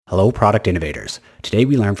Hello, product innovators. Today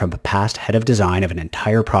we learn from a past head of design of an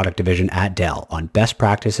entire product division at Dell on best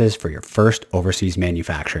practices for your first overseas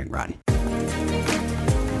manufacturing run.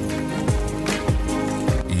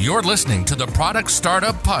 You're listening to the Product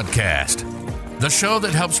Startup Podcast, the show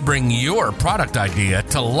that helps bring your product idea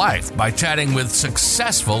to life by chatting with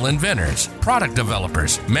successful inventors, product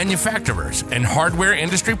developers, manufacturers, and hardware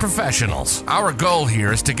industry professionals. Our goal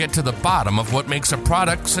here is to get to the bottom of what makes a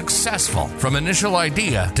product successful, from initial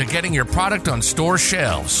idea to getting your product on store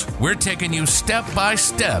shelves. We're taking you step by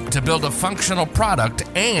step to build a functional product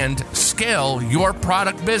and scale your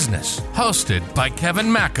product business. Hosted by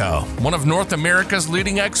Kevin Macko, one of North America's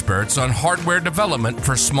leading experts on hardware development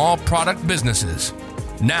for small product businesses.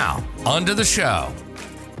 Now, on to the show.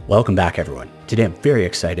 Welcome back, everyone. Today I'm very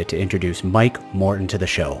excited to introduce Mike Morton to the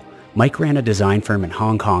show. Mike ran a design firm in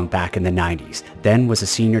Hong Kong back in the 90s, then was a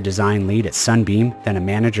senior design lead at Sunbeam, then a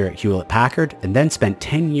manager at Hewlett-Packard, and then spent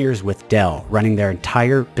 10 years with Dell running their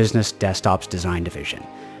entire business desktops design division.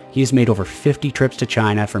 He has made over 50 trips to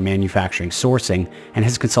China for manufacturing sourcing and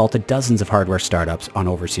has consulted dozens of hardware startups on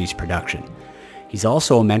overseas production. He's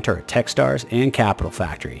also a mentor at Techstars and Capital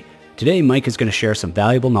Factory. Today, Mike is going to share some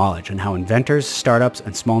valuable knowledge on how inventors, startups,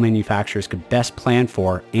 and small manufacturers could best plan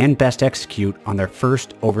for and best execute on their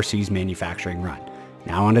first overseas manufacturing run.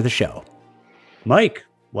 Now onto the show. Mike,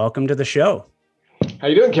 welcome to the show. How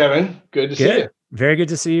you doing, Kevin? Good to see you. Very good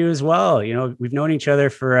to see you as well. You know, we've known each other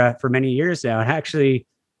for many years now. And actually,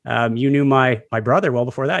 you knew my brother well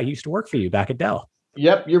before that. He used to work for you back at Dell.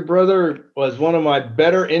 Yep, your brother was one of my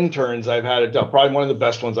better interns I've had at Dell, probably one of the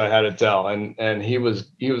best ones I had at Dell, and he was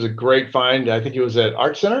a great find. I think he was at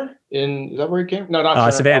Art Center is that where he came? No,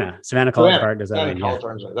 not Savannah College of Art Design.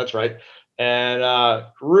 That's right, and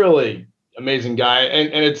really amazing guy,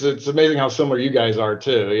 and it's amazing how similar you guys are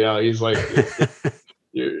too. You know, he's like,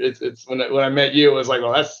 it's when I met you, it was like,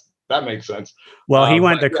 well, that makes sense. Well, he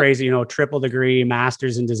went the crazy, triple degree,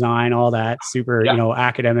 master's in design, all that super,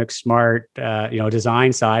 academic, smart,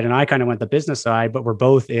 design side. And I kind of went the business side, but we're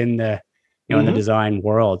both in the, in the design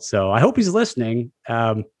world. So I hope he's listening,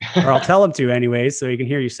 or I'll tell him to anyways, so he can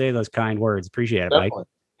hear you say those kind words. Appreciate it, Mike.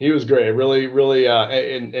 He was great. Really, really,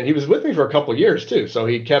 and he was with me for a couple of years too. So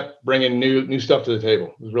he kept bringing new stuff to the table.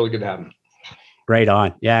 It was really good to have him. Right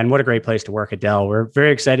on. Yeah. And what a great place to work at Dell. We're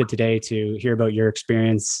very excited today to hear about your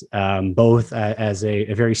experience, both as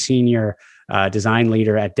a very senior design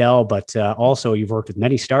leader at Dell, but also you've worked with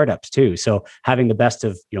many startups too. So having the best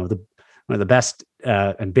of, one of the best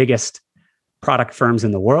and biggest product firms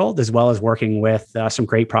in the world, as well as working with some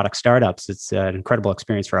great product startups. It's an incredible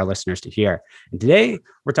experience for our listeners to hear. And today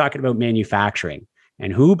we're talking about manufacturing,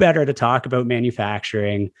 and who better to talk about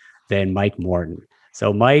manufacturing than Mike Morton.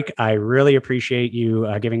 So, Mike, I really appreciate you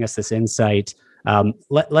giving us this insight.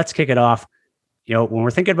 Let's kick it off. When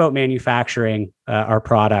we're thinking about manufacturing our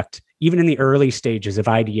product, even in the early stages of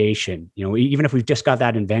ideation, even if we've just got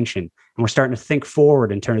that invention and we're starting to think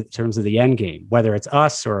forward in terms of the end game, whether it's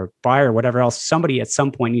us or a buyer or whatever else, somebody at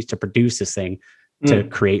some point needs to produce this thing to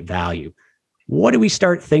create value. What do we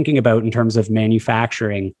start thinking about in terms of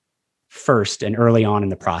manufacturing first and early on in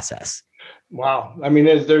the process? Wow. I mean,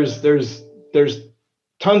 there's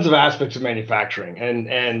tons of aspects of manufacturing,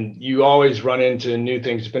 and you always run into new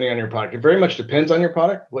things depending on your product. It very much depends on your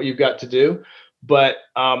product, what you've got to do. But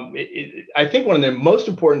I think one of the most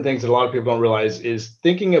important things that a lot of people don't realize is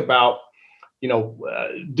thinking about,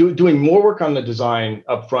 doing more work on the design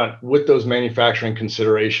up front with those manufacturing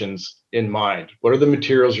considerations in mind. What are the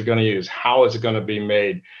materials you're going to use? How is it going to be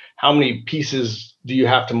made? How many pieces do you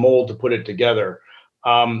have to mold to put it together?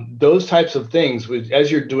 Those types of things, as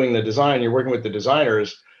you're doing the design, you're working with the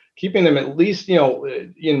designers, keeping them at least,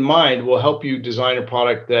 in mind will help you design a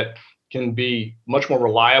product that can be much more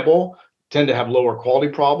reliable, tend to have lower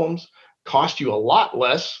quality problems, cost you a lot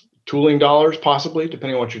less tooling dollars, possibly,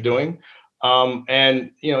 depending on what you're doing. And,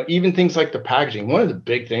 even things like the packaging. One of the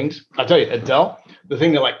big things, I'll tell you, at Dell, the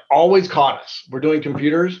thing that always caught us, we're doing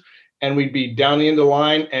computers and we'd be down the end of the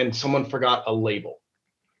line and someone forgot a label.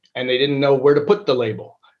 And they didn't know where to put the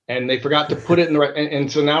label, and they forgot to put it in the right.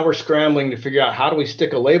 And so now we're scrambling to figure out how do we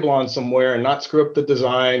stick a label on somewhere and not screw up the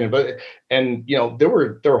design. And there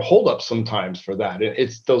were holdups sometimes for that.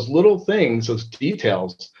 It's those little things, those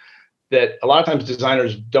details that a lot of times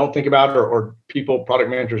designers don't think about, or product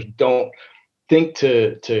managers don't think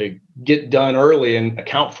to get done early and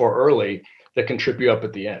account for early, that can trip you up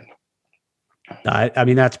at the end. I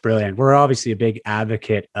mean, that's brilliant. We're obviously a big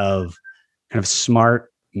advocate of kind of smart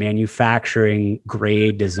manufacturing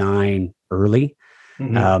grade design early.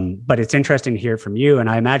 But it's interesting to hear from you. And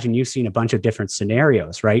I imagine you've seen a bunch of different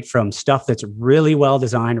scenarios, right? From stuff that's really well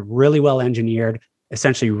designed, really well engineered,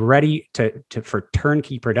 essentially ready for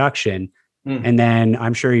turnkey production. Mm. And then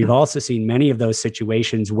I'm sure you've also seen many of those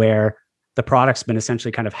situations where the product's been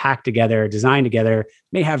essentially kind of hacked together, designed together,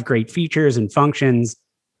 may have great features and functions,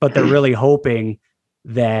 but they're really hoping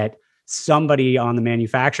that somebody on the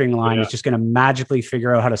manufacturing line is just going to magically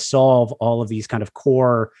figure out how to solve all of these kind of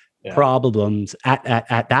core problems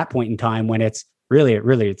at that point in time when it's really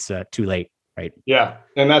too late. Right. Yeah.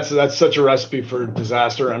 And that's such a recipe for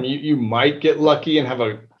disaster. I mean, you might get lucky and have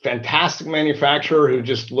a fantastic manufacturer who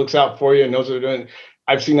just looks out for you and knows what they're doing.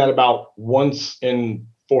 I've seen that about once in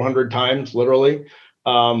 400 times, literally.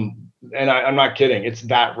 And I'm not kidding. It's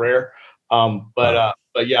that rare. But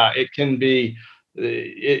yeah, it can be,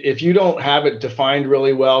 if you don't have it defined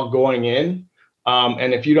really well going in,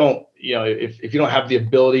 and if you don't, if you don't have the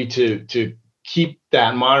ability to keep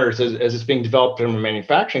that monitors as it's being developed from a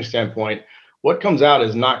manufacturing standpoint, what comes out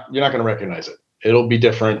is you're not going to recognize it. It'll be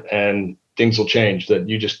different and things will change that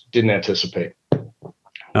you just didn't anticipate.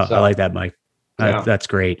 Oh, so, I like that, Mike. That's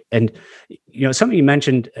great. And, something you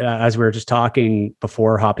mentioned as we were just talking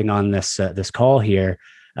before hopping on this call here,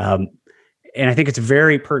 and I think it's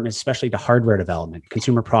very pertinent, especially to hardware development,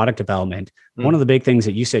 consumer product development. One of the big things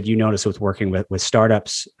that you said you noticed with working with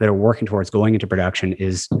startups that are working towards going into production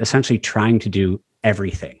is essentially trying to do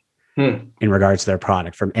everything in regards to their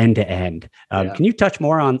product from end to end. Can you touch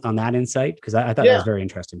more on that insight? Because I thought that was very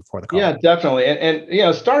interesting before the call. Yeah, definitely.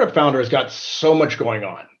 And startup founders got so much going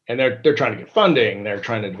on. And they're trying to get funding. They're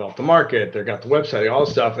trying to develop the market. They've got the website, all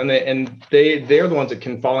this stuff. And they're the ones that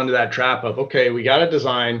can fall into that trap of, okay, we got a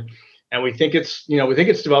design and we think it's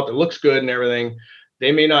developed. It looks good and everything.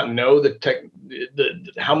 They may not know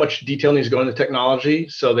how much detail needs to go into technology.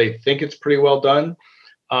 So they think it's pretty well done.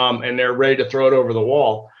 And they're ready to throw it over the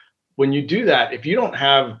wall. When you do that, if you don't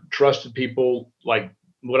have trusted people, like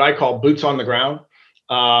what I call boots on the ground,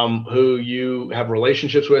 who you have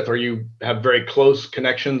relationships with, or you have very close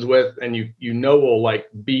connections with, and will like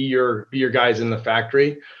be your guys in the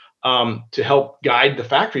factory to help guide the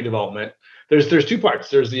factory development. There's two parts.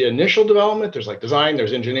 There's the initial development. There's like design.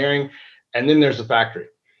 There's engineering, and then there's the factory.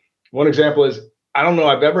 One example is, I don't know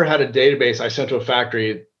I've ever had a database I sent to a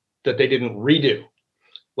factory that they didn't redo.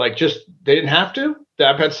 Like they didn't have to.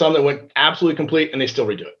 I've had some that went absolutely complete and they still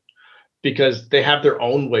redo it because they have their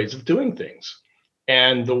own ways of doing things.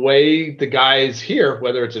 And the way the guys here,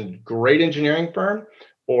 whether it's a great engineering firm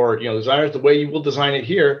or designers, the way you will design it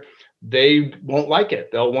here, they won't like it.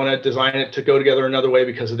 They'll want to design it to go together another way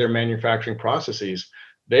because of their manufacturing processes.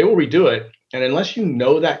 They will redo it. And unless you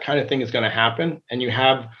know that kind of thing is going to happen and you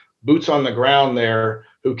have boots on the ground there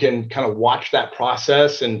who can kind of watch that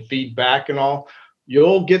process and feedback and all,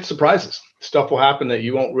 you'll get surprises. Stuff will happen that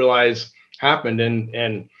you won't realize happened.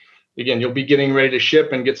 And again, you'll be getting ready to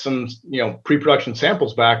ship and get some, pre-production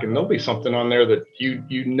samples back, and there'll be something on there that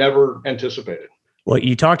you never anticipated. Well,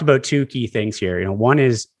 you talked about two key things here. One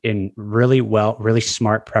is in really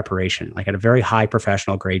smart preparation, like at a very high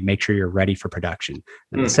professional grade, make sure you're ready for production.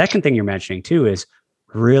 And the second thing you're mentioning too is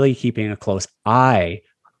really keeping a close eye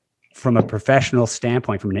from a professional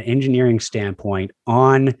standpoint, from an engineering standpoint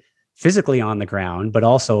physically on the ground, but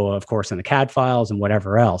also, of course, in the CAD files and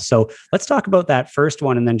whatever else. So let's talk about that first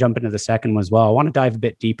one and then jump into the second one as well. I want to dive a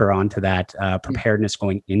bit deeper onto that preparedness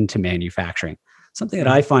going into manufacturing. Something that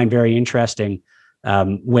I find very interesting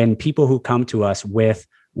when people who come to us with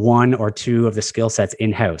one or two of the skill sets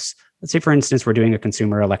in-house. Let's say, for instance, we're doing a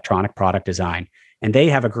consumer electronic product design, and they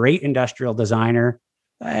have a great industrial designer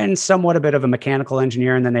and somewhat a bit of a mechanical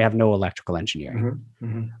engineer, and then they have no electrical engineering.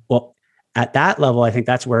 Well, at that level, I think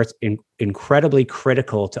that's where it's incredibly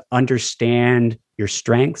critical to understand your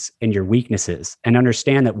strengths and your weaknesses and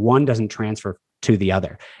understand that one doesn't transfer to the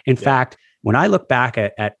other. In fact, when I look back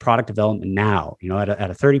at product development now, at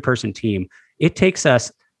a 30-person team, it takes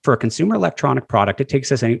us, for a consumer electronic product, it takes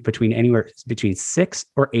us anywhere between 6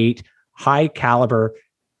 or 8 high caliber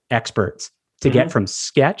experts to get from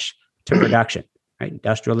sketch to production. Right?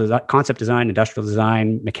 Industrial design, concept design, industrial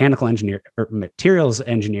design, mechanical engineer, or materials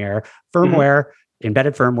engineer, firmware,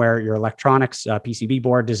 embedded firmware, your electronics, PCB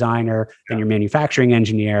board designer, and your manufacturing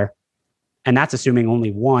engineer. And that's assuming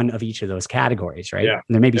only one of each of those categories, right? And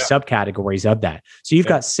there may be subcategories of that. So you've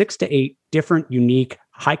got 6 to 8 different, unique,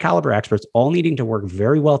 high caliber experts, all needing to work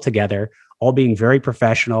very well together, all being very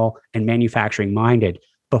professional and manufacturing minded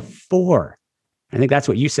before. I think that's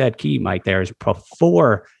what you said, key, Mike, there is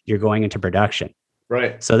before you're going into production.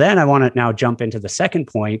 Right. So then I want to now jump into the second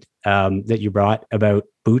point that you brought about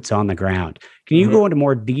boots on the ground. Can you go into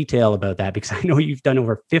more detail about that? Because I know you've done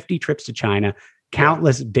over 50 trips to China,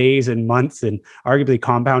 countless days and months, and arguably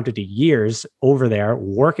compounded to years over there,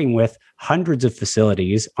 working with hundreds of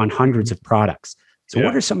facilities on hundreds of products. So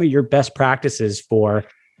what are some of your best practices for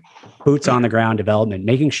boots on the ground development,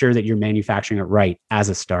 making sure that you're manufacturing it right as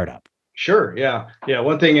a startup? Sure. Yeah.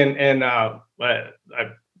 One thing,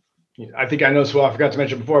 I think I know this well, I forgot to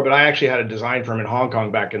mention before, but I actually had a design firm in Hong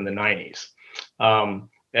Kong back in the 90s.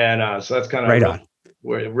 So that's kind of right on.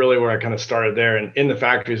 where I kind of started there, and in the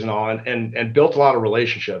factories and all, and built a lot of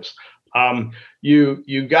relationships.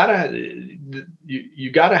 You gotta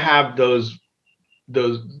have those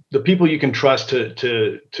the people you can trust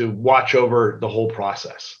to watch over the whole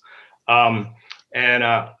process.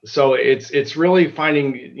 So it's really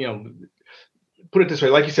finding, put it this way,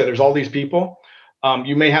 like you said, there's all these people.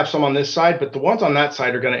 You may have some on this side, but the ones on that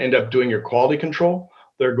side are going to end up doing your quality control.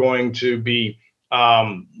 They're going to be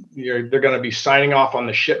they're going to be signing off on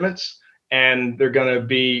the shipments, and they're going to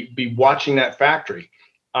be watching that factory.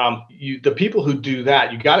 The people who do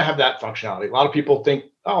that, you got to have that functionality. A lot of people think,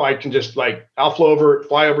 oh, I can just I'll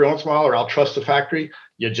fly over once in a while, or I'll trust the factory.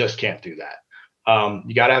 You just can't do that.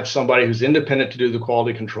 You got to have somebody who's independent to do the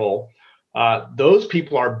quality control. Those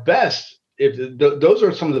people are best. Those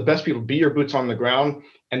are some of the best people to be your boots on the ground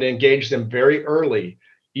and to engage them very early,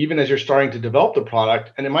 even as you're starting to develop the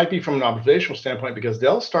product. And it might be from an observational standpoint, because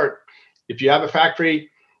they'll start, if you have a factory,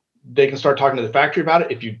 they can start talking to the factory about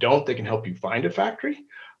it. If you don't, they can help you find a factory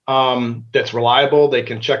that's reliable. They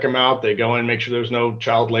can check them out. They go in and make sure there's no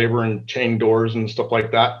child labor and chain doors and stuff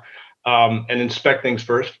like that, and inspect things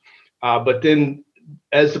first. But then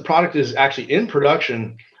as the product is actually in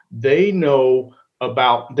production, they know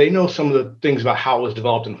some of the things about how it was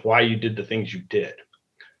developed and why you did the things you did.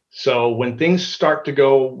 So when things start to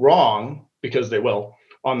go wrong, because they will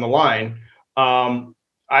on the line,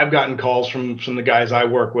 I've gotten calls from the guys I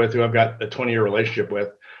work with who I've got a 20-year relationship with,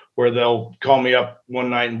 where they'll call me up one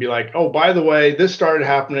night and be like, oh, by the way, this started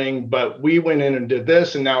happening, but we went in and did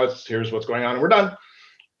this, and now here's what's going on, and we're done.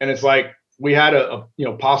 And it's like, we had a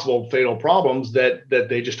possible fatal problems that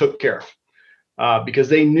they just took care of. Because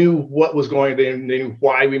they knew what was going. They knew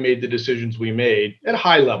why we made the decisions we made at a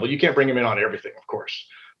high level. You can't bring them in on everything, of course,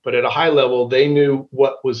 but at a high level, they knew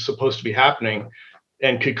what was supposed to be happening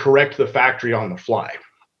and could correct the factory on the fly.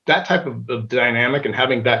 That type of dynamic and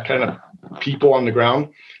having that kind of people on the ground,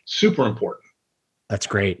 super important. That's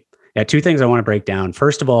great. Yeah, two things I want to break down.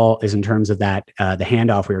 First of all, is in terms of that the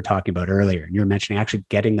handoff we were talking about earlier, and you were mentioning actually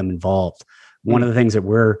getting them involved. One of the things that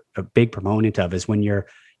we're a big proponent of is when you're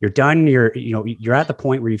done, you're at the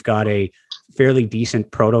point where you've got a fairly decent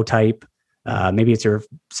prototype. Maybe it's your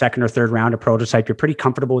second or third round of prototype. You're pretty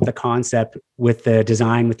comfortable with the concept, with the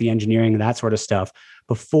design, with the engineering, and that sort of stuff.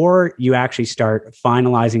 Before you actually start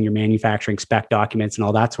finalizing your manufacturing spec documents and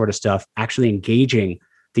all that sort of stuff, actually engaging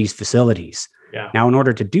these facilities. Yeah. Now, in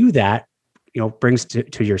order to do that, brings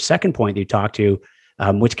to your second point that you talked to,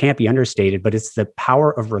 which can't be understated, but it's the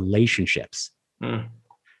power of relationships.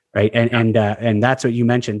 Right. And that's what you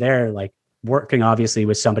mentioned there, like working obviously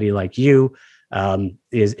with somebody like you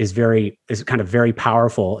is kind of very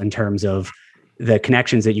powerful in terms of the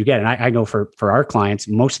connections that you get. And I know for our clients,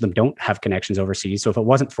 most of them don't have connections overseas. So if it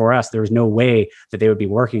wasn't for us, there was no way that they would be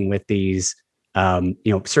working with these,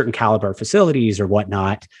 certain caliber facilities or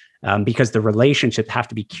whatnot, because the relationships have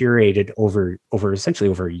to be curated over essentially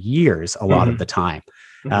over years, a lot of the time.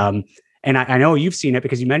 And I know you've seen it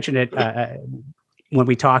because you mentioned it when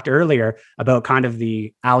we talked earlier about kind of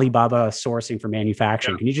the Alibaba sourcing for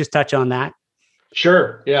manufacturing. Can you just touch on that?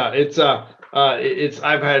 Sure. Yeah.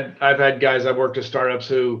 I've had guys I've worked with startups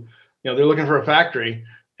who, they're looking for a factory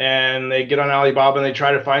and they get on Alibaba and they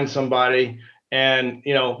try to find somebody and,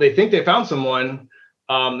 they think they found someone.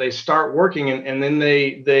 They start working and then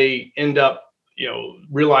they end up,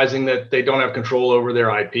 realizing that they don't have control over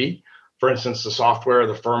their IP. For instance, the software,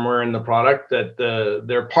 the firmware, and the product, that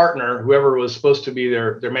their partner, whoever was supposed to be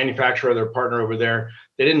their manufacturer, their partner over there,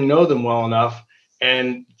 they didn't know them well enough.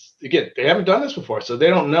 And again, they haven't done this before. So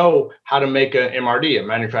they don't know how to make a MRD, a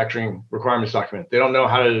manufacturing requirements document. They don't know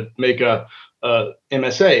how to make a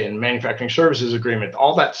MSA, and manufacturing services agreement,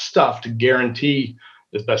 all that stuff to guarantee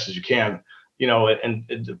as best as you can,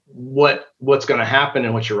 and what's going to happen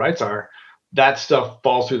and what your rights are. That stuff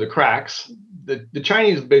falls through the cracks. The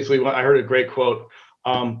Chinese basically, I heard a great quote,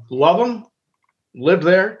 love them, live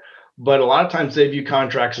there, but a lot of times they view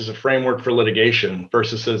contracts as a framework for litigation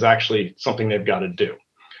versus as actually something they've got to do,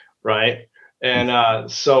 right?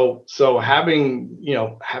 And so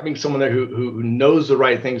having someone there who knows the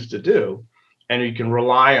right things to do and you can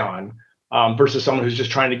rely on, versus someone who's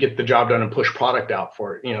just trying to get the job done and push product out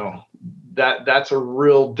for it, that's a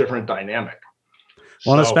real different dynamic.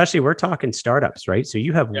 Well, especially we're talking startups, right? So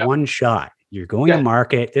you have one shot You're going to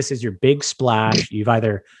market. This is your big splash. You've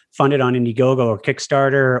either funded on Indiegogo or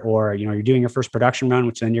Kickstarter, or you're doing your first production run,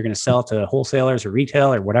 which then you're going to sell to wholesalers or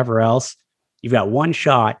retail or whatever else. You've got one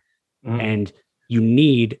shot, and you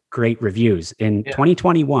need great reviews. In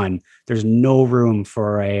 2021, there's no room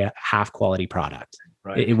for a half quality product.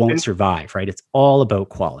 Right. It won't survive, right? It's all about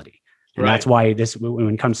quality. And that's why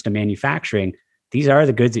when it comes to manufacturing, these are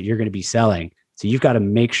the goods that you're going to be selling. So you've got to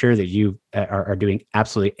make sure that you are doing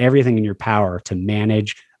absolutely everything in your power to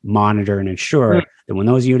manage, monitor, and ensure that when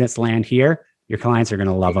those units land here, your clients are going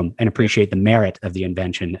to love them and appreciate the merit of the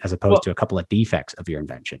invention as opposed to a couple of defects of your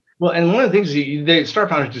invention. Well, and one of the things they Star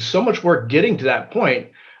Founders do so much work getting to that point.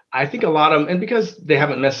 I think a lot of them, and because they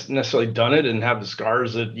haven't necessarily done it and have the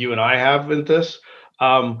scars that you and I have with this,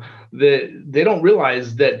 they don't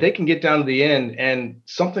realize that they can get down to the end and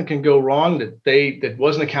something can go wrong that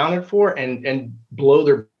wasn't accounted for and blow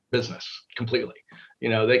their business completely.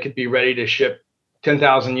 They could be ready to ship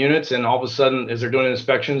 10,000 units, and all of a sudden, as they're doing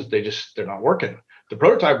inspections, they're not working. The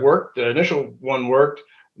prototype worked, the initial one worked,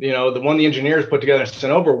 the one the engineers put together and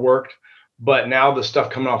sent over worked, but now the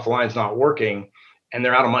stuff coming off the line is not working, and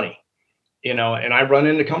they're out of money. And I run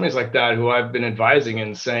into companies like that who I've been advising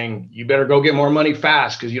and saying, you better go get more money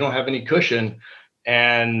fast because you don't have any cushion.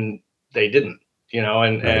 And they didn't,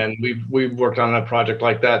 and we've worked on a project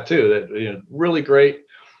like that too, that, really great,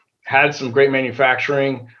 had some great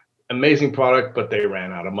manufacturing, amazing product, but they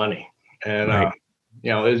ran out of money. And,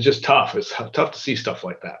 it's just tough. It's tough to see stuff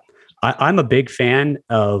like that. I'm a big fan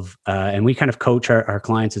of, and we kind of coach our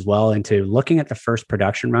clients as well into looking at the first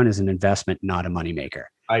production run as an investment, not a moneymaker.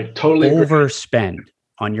 I totally overspend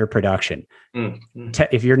on your production. Mm-hmm.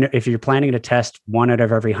 If you're planning to test 1 out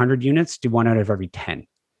of every 100 units, do 1 out of every 10.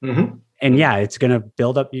 Mm-hmm. And it's going to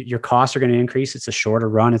build up. Your costs are going to increase. It's a shorter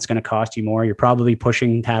run. It's going to cost you more. You're probably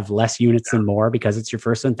pushing to have less units than more because it's your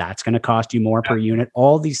first one. That's going to cost you more per unit.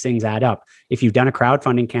 All these things add up. If you've done a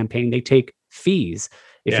crowdfunding campaign, they take fees.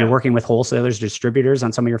 If you're working with wholesalers, distributors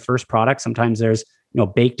on some of your first products, sometimes there's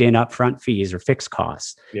baked in upfront fees or fixed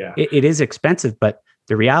costs. Yeah, it is expensive, but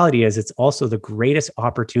the reality is it's also the greatest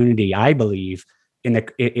opportunity, I believe, in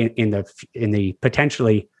the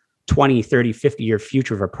potentially 20, 30, 50 year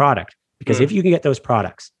future of a product. Because if you can get those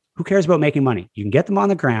products, who cares about making money? You can get them on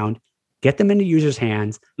the ground, get them into users'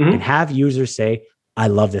 hands, and have users say, I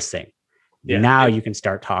love this thing. Yeah. Now you can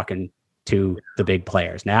start talking to the big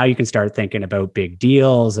players. Now you can start thinking about big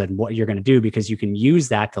deals and what you're going to do, because you can use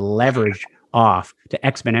that to leverage off to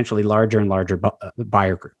exponentially larger and larger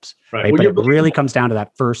buyer groups. Right? Well, but it really comes down to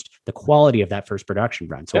the quality of that first production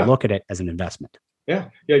run. So look at it as an investment. Yeah.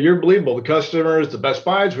 You're believable. The customers, the Best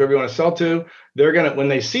Buys, whoever you want to sell to, they're going to, when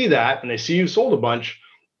they see that and they see you sold a bunch,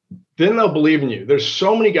 then they'll believe in you. There's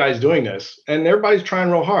so many guys doing this and everybody's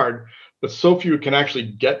trying real hard, but so few can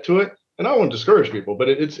actually get to it. And I don't want to discourage people, but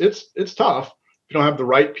it's tough if you don't have the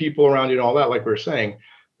right people around you and all that, like we were saying.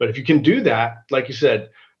 But if you can do that, like you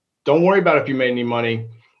said, don't worry about if you made any money.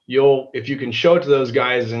 If you can show it to those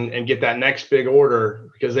guys and get that next big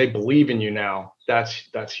order because they believe in you now,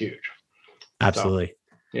 that's huge. Absolutely.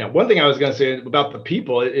 So, one thing I was going to say about the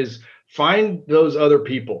people is find those other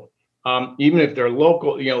people, even if they're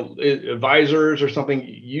local, advisors or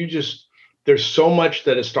something. There's so much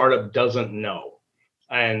that a startup doesn't know,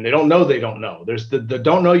 and they don't know. There's the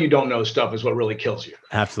don't know you don't know stuff is what really kills you.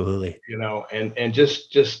 Absolutely. And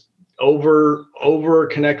just over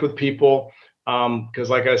connect with people,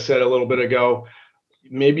 because like I said a little bit ago,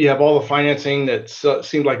 maybe you have all the financing that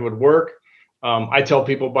seemed like it would work. I tell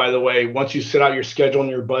people, by the way, once you set out your schedule and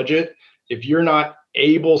your budget, if you're not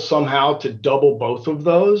able somehow to double both of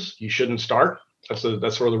those, you shouldn't start. That's sort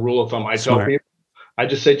of the rule of thumb. I tell people, I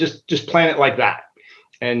just say, just plan it like that.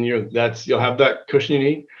 And you'll have that cushion you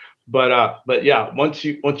need. But yeah, once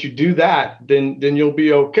you do that, then you'll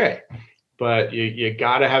be okay. But you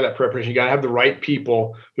got to have that preparation. You got to have the right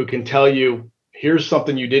people who can tell you, here's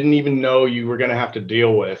something you didn't even know you were going to have to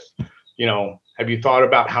deal with. Have you thought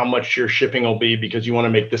about how much your shipping will be because you want to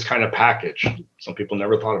make this kind of package? Some people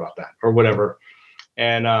never thought about that or whatever.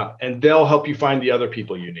 And they'll help you find the other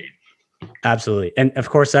people you need. Absolutely. And of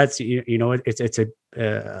course, that's, it's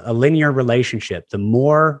a linear relationship. The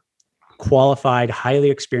more qualified,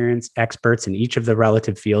 highly experienced experts in each of the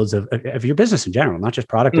relative fields of your business in general, not just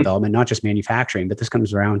product development, not just manufacturing, but this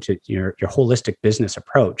comes around to your holistic business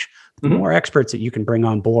approach. The more experts that you can bring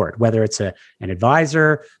on board, whether it's an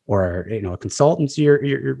advisor or a consultant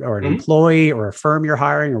or an employee or a firm you're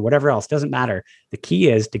hiring or whatever else, doesn't matter. The key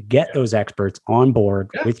is to get those experts on board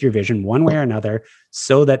with your vision one way or another,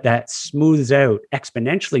 so that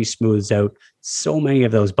exponentially smooths out so many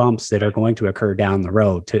of those bumps that are going to occur down the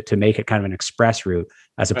road to make it kind of an express route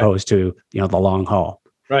as opposed to, the long haul.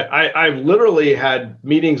 Right. I've literally had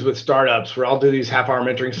meetings with startups where I'll do these half-hour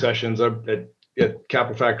mentoring sessions at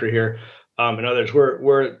Capital Factory here, and others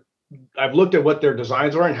where I've looked at what their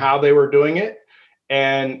designs were and how they were doing it.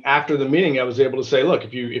 And after the meeting, I was able to say, look,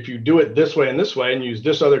 if you do it this way and use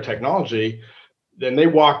this other technology, then they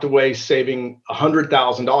walked away saving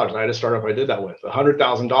 $100,000. I had a startup I did that with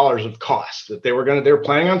 $100,000 of costs that they were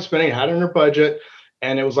planning on spending, had in their budget.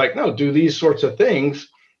 And it was like, no, do these sorts of things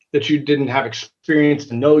that you didn't have experience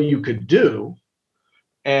to know you could do.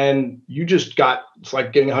 And you just it's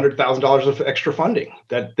like getting $100,000 of extra funding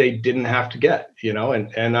that they didn't have to get,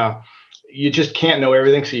 and you just can't know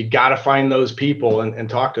everything. So you got to find those people and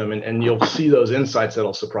talk to them, and you'll see those insights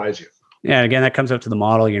that'll surprise you. Yeah, again, that comes up to the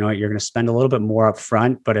model. You're going to spend a little bit more up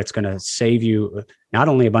front, but it's going to save you not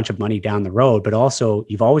only a bunch of money down the road, but also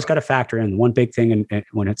you've always got to factor in one big thing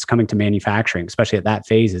when it's coming to manufacturing, especially at that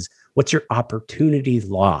phase, is what's your opportunity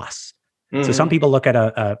loss? Mm-hmm. So some people look at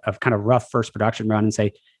a kind of rough first production run and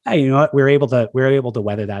say, hey, you know what, we were able to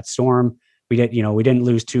weather that storm. We didn't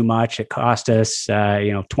lose too much. It cost us,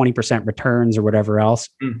 20% returns or whatever else.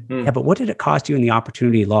 Mm-hmm. Yeah, but what did it cost you in the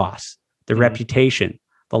opportunity loss? The reputation,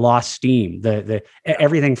 the lost steam, the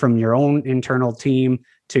everything from your own internal team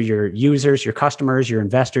to your users, your customers, your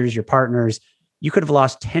investors, your partners. You could have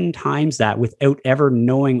lost 10 times that without ever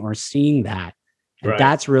knowing or seeing that. And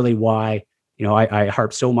that's really why, I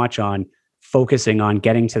harp so much on focusing on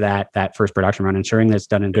getting to that first production run, ensuring that it's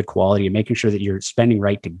done in good quality and making sure that you're spending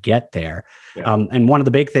right to get there. Yeah. And one of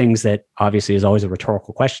the big things that obviously is always a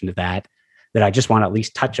rhetorical question to that I just want to at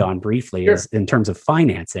least touch on briefly is in terms of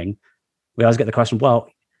financing. We always get the question, well,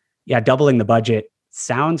 yeah, doubling the budget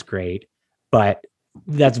sounds great, but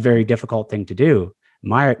that's a very difficult thing to do.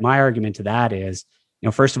 My argument to that is,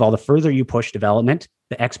 first of all, the further you push development,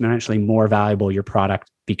 the exponentially more valuable your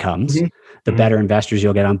product becomes, the better investors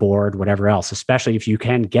you'll get on board, whatever else, especially if you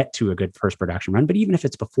can get to a good first production run. But even if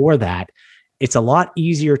it's before that, it's a lot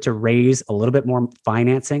easier to raise a little bit more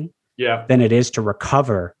financing than it is to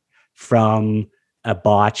recover from a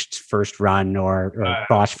botched first run or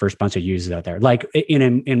botched first bunch of users out there, like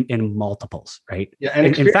in multiples, right? Yeah,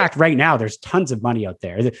 and in fact, right now, there's tons of money out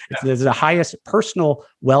there. There's the highest personal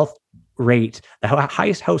wealth rate, the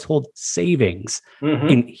highest household savings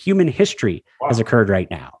in human history has occurred right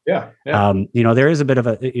now. There is a bit of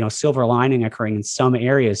a silver lining occurring in some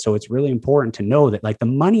areas, so it's really important to know that the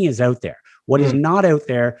money is out there. What is not out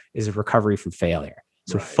there is a recovery from failure.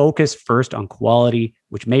 So focus first on quality,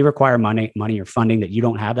 which may require money or funding that you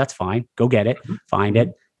don't have. That's fine. Go get it, find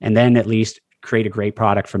it, and then at least create a great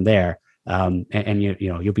product from there. And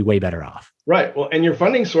you'll be way better off. Right. Well, and your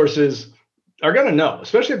funding sources are going to know,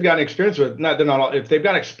 especially if you've got experience with if they've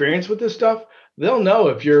got experience with this stuff, they'll know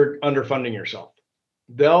if you're underfunding yourself.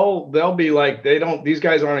 They'll be like, these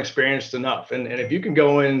guys aren't experienced enough. And if you can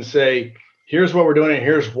go in and say, here's what we're doing and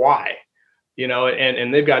here's why,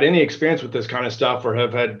 and they've got any experience with this kind of stuff or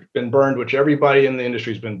have been burned, which everybody in the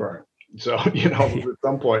industry has been burned. So, at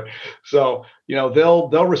some point, so,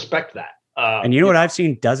 they'll respect that. And what I've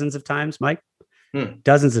seen dozens of times, Mike,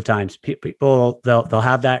 dozens of times, people, they'll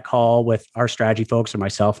have that call with our strategy folks or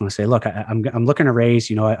myself. And I say, look, I'm looking to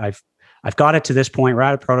raise, I've got it to this point. We're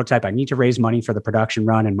at a prototype. I need to raise money for the production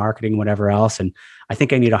run and marketing, whatever else. And I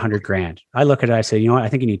think I need $100,000. I look at it, I say, I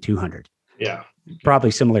think you need 200. Yeah. Probably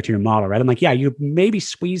similar to your model, right? I'm like, yeah, you maybe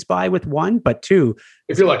squeeze by with one, but two,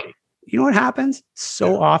 if you're lucky. You know what happens?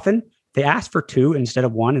 So often they ask for two instead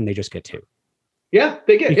of one and they just get two. Yeah,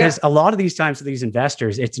 they get because a lot of these times with these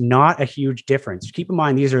investors, it's not a huge difference. Keep in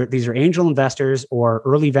mind, these are angel investors or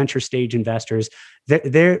early venture stage investors.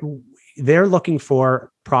 They're looking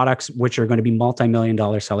for products which are going to be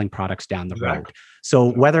multi-million-dollar selling products down the road.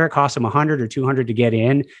 So whether it costs them 100 or 200 to get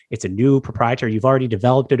in, it's a new proprietary. You've already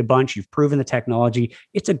developed it a bunch. You've proven the technology.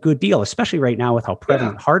 It's a good deal, especially right now with how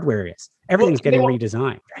prevalent hardware is. Everything's getting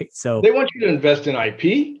redesigned, right? So they want you to invest in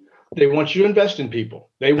IP. They want you to invest in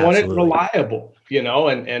people. They want it reliable,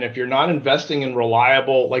 and if you're not investing in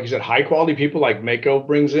reliable, like you said, high quality people like Mako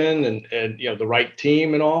brings in and the right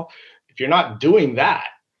team and all, if you're not doing that,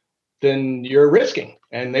 then you're risking,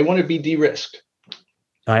 and they want to be de-risked.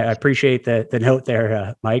 I appreciate the note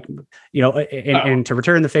there, Mike. And to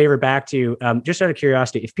return the favor back to you, just out of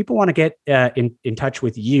curiosity, if people want to get in touch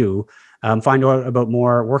with you, find out about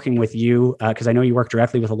more working with you, because I know you work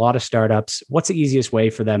directly with a lot of startups. What's the easiest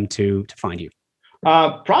way for them to find you?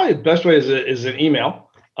 Probably the best way is an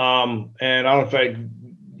email. And I don't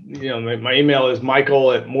know if my email is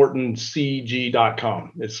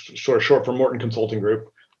michael@mortoncg.com. It's short for Morton Consulting Group.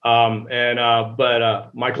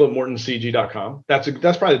 Michael@mortoncg.com.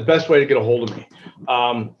 That's probably the best way to get a hold of me.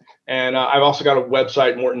 And I've also got a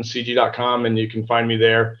website, mortoncg.com, and you can find me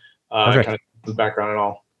there. Kind of the background and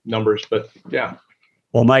all numbers, but yeah.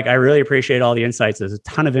 Well, Mike, I really appreciate all the insights. There's a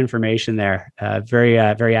ton of information there. Very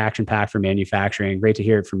action-packed for manufacturing. Great to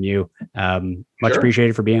hear it from you. Much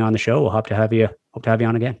appreciated for being on the show. We'll hope to have you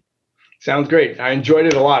on again. Sounds great. I enjoyed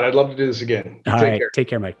it a lot. I'd love to do this again. Take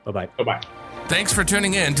care, Mike. Bye-bye. Bye-bye. Thanks for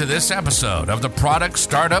tuning in to this episode of the Product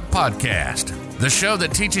Startup Podcast, the show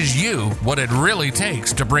that teaches you what it really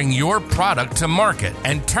takes to bring your product to market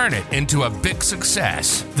and turn it into a big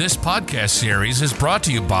success. This podcast series is brought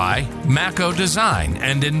to you by Mako Design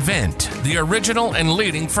and Invent, the original and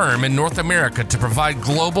leading firm in North America to provide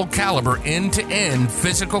global caliber end-to-end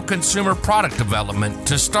physical consumer product development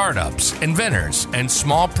to startups, inventors, and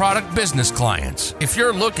small product business clients. If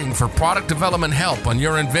you're looking for product development help on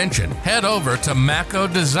your invention, head over to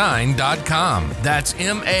makodesign.com. That's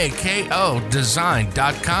MAKO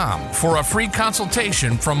design.com for a free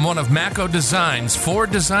consultation from one of Mako Design's 4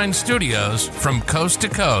 design studios from coast to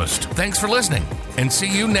coast. Thanks for listening, and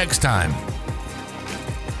see you next time.